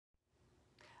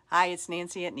Hi, it's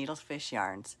Nancy at Needlefish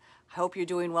Yarns. I hope you're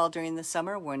doing well during the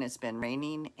summer when it's been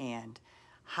raining and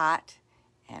hot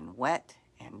and wet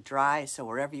and dry. So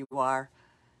wherever you are,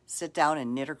 sit down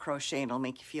and knit or crochet and it'll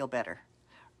make you feel better.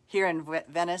 Here in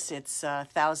Venice, it's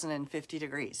 1,050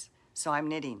 degrees, so I'm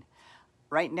knitting.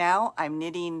 Right now, I'm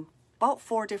knitting about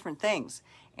 4 different things,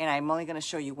 and I'm only going to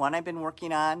show you one I've been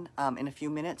working on in a few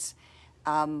minutes.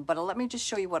 But let me just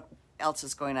show you what else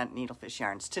is going on at Needlefish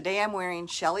Yarns. Today I'm wearing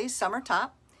Shelly's summer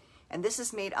top, and this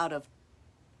is made out of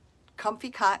Comfy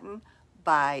Cotton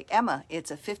by Emma.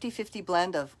 It's a 50-50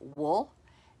 blend of wool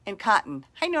and cotton.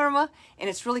 Hi, Norma. And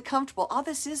it's really comfortable. All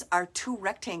this is are 2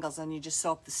 rectangles, and you just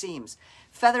sew up the seams.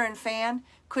 Feather and fan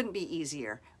couldn't be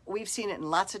easier. We've seen it in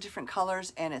lots of different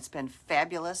colors, and it's been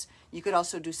fabulous. You could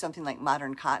also do something like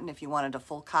modern cotton if you wanted a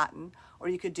full cotton, or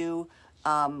you could do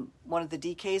one of the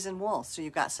DKs in wool, so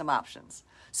you've got some options.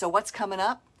 So what's coming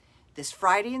up? This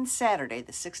Friday and Saturday,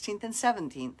 the 16th and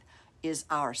 17th, is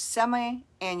our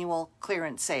semi-annual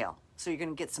clearance sale. So you're going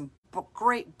to get some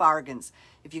great bargains.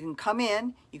 If you can come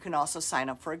in, you can also sign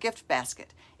up for a gift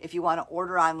basket. If you want to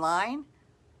order online,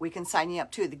 we can sign you up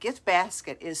too. The gift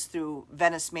basket is through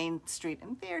Venice Main Street,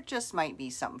 and there just might be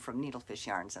something from Needlefish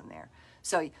Yarns in there.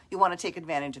 So you want to take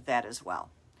advantage of that as well.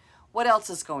 What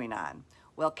else is going on?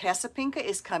 Well, Casapinka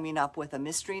is coming up with a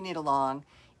mystery knit-along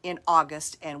in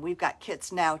August, and we've got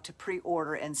kits now to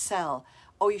pre-order and sell.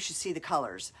 Oh, you should see the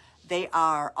colors. They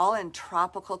are all in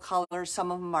tropical colors.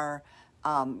 Some of them are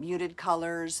muted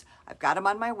colors. I've got them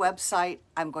on my website.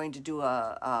 I'm going to do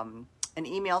an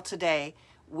email today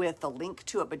with a link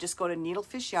to it, but just go to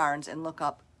Needlefish Yarns and look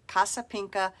up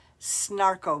Casapinka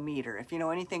Snarkometer. If you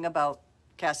know anything about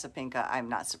Casapinka, I'm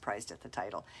not surprised at the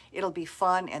title. It'll be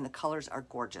fun, and the colors are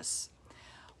gorgeous.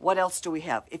 What else do we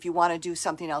have? If you want to do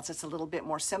something else that's a little bit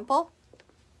more simple,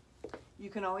 you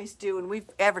can always do, and we've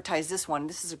advertised this one.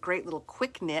 This is a great little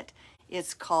quick knit.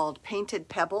 It's called Painted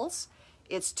Pebbles.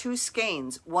 It's 2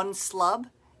 skeins, 1 slub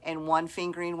and 1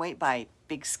 fingering weight by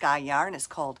Big Sky Yarn. It's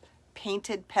called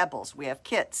Painted Pebbles. We have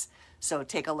kits, so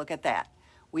take a look at that.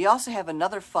 We also have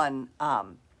another fun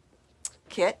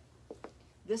kit.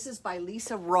 This is by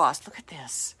Lisa Ross. Look at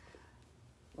this.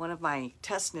 One of my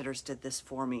test knitters did this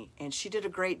for me, and she did a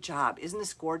great job. Isn't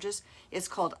this gorgeous? It's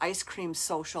called Ice Cream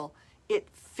Social. It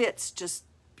fits just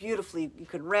beautifully. You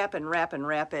can wrap and wrap and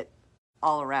wrap it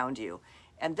all around you.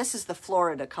 And this is the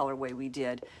Florida colorway we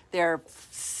did. There are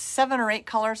 7 or 8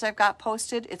 colors I've got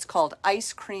posted. It's called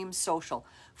Ice Cream Social.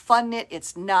 Fun knit.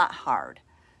 It's not hard.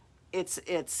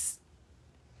 It's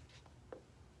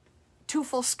 2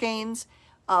 full skeins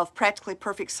of Practically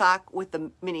Perfect sock with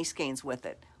the mini skeins with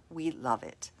it. We love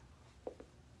it.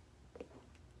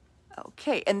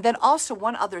 Okay, and then also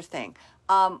one other thing.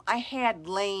 I had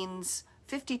Lane's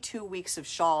 52 weeks of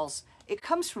shawls. It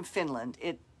comes from Finland.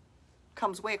 It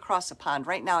comes way across the pond.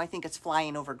 Right now, I think it's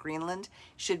flying over Greenland.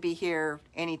 Should be here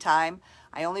anytime.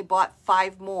 I only bought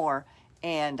 5 more,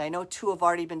 and I know 2 have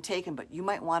already been taken, but you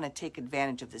might want to take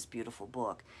advantage of this beautiful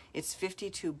book. It's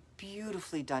 52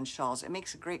 beautifully done shawls. It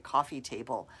makes a great coffee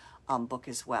table book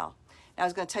as well. Now, I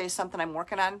was going to tell you something I'm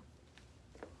working on.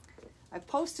 I've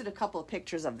posted a couple of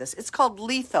pictures of this. It's called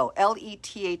Letho,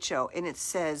 L-E-T-H-O, and it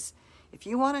says, if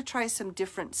you want to try some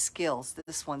different skills,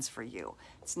 this one's for you.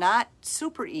 It's not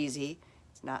super easy.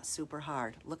 It's not super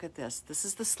hard. Look at this. This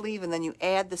is the sleeve, and then you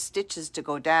add the stitches to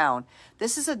go down.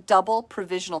 This is a double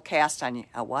provisional cast on you.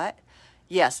 A what?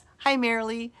 Yes. Hi,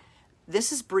 Marilee.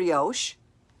 This is brioche,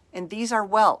 and these are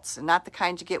welts, and not the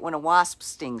kind you get when a wasp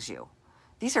stings you.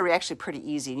 These are actually pretty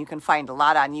easy, and you can find a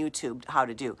lot on YouTube how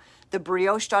to do. The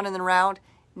brioche done in the round,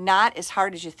 not as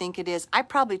hard as you think it is. I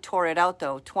probably tore it out,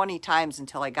 though, 20 times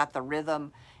until I got the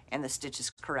rhythm and the stitches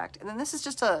correct. And then this is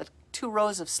just 2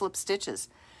 rows of slip stitches.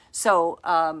 So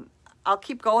I'll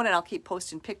keep going, and I'll keep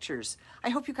posting pictures. I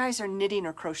hope you guys are knitting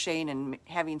or crocheting and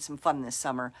having some fun this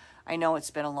summer. I know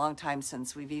it's been a long time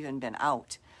since we've even been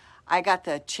out. I got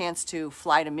the chance to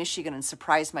fly to Michigan and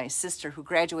surprise my sister who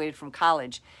graduated from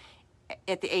college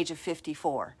at the age of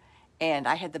 54, and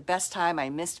I had the best time. I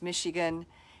missed Michigan,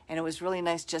 and it was really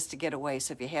nice just to get away.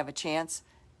 So if you have a chance,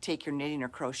 take your knitting or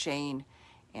crocheting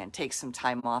and take some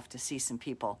time off to see some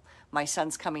people. My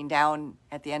son's coming down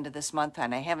at the end of this month,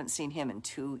 and I haven't seen him in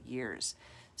 2 years,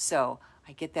 so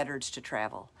I get that urge to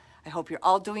travel. I hope you're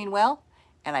all doing well,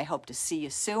 and I hope to see you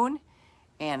soon,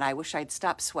 and I wish I'd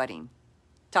stop sweating.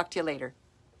 Talk to you later.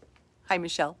 Hi,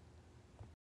 Michelle.